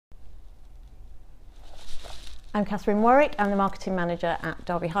I'm Catherine Warwick. I'm the marketing manager at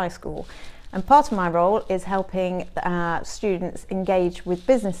Derby High School, and part of my role is helping students engage with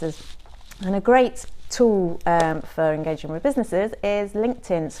businesses. And a great tool for engaging with businesses is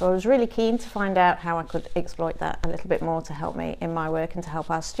LinkedIn. So I was really keen to find out how I could exploit that a little bit more to help me in my work and to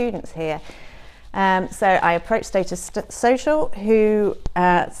help our students here. So I approached Status Social, who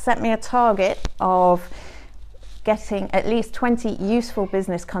set me a target of getting at least 20 useful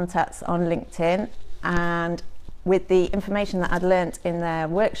business contacts on LinkedIn, and with the information that I'd learnt in their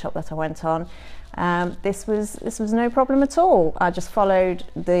workshop that I went on, this was no problem at all. I just followed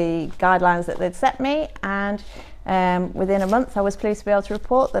the guidelines that they'd set me, and within a month I was pleased to be able to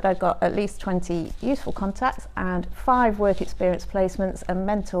report that I'd got at least 20 useful contacts and 5 work experience placements and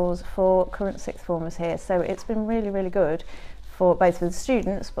mentors for current sixth formers here. So it's been really, really good for both for the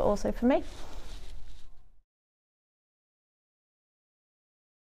students but also for me.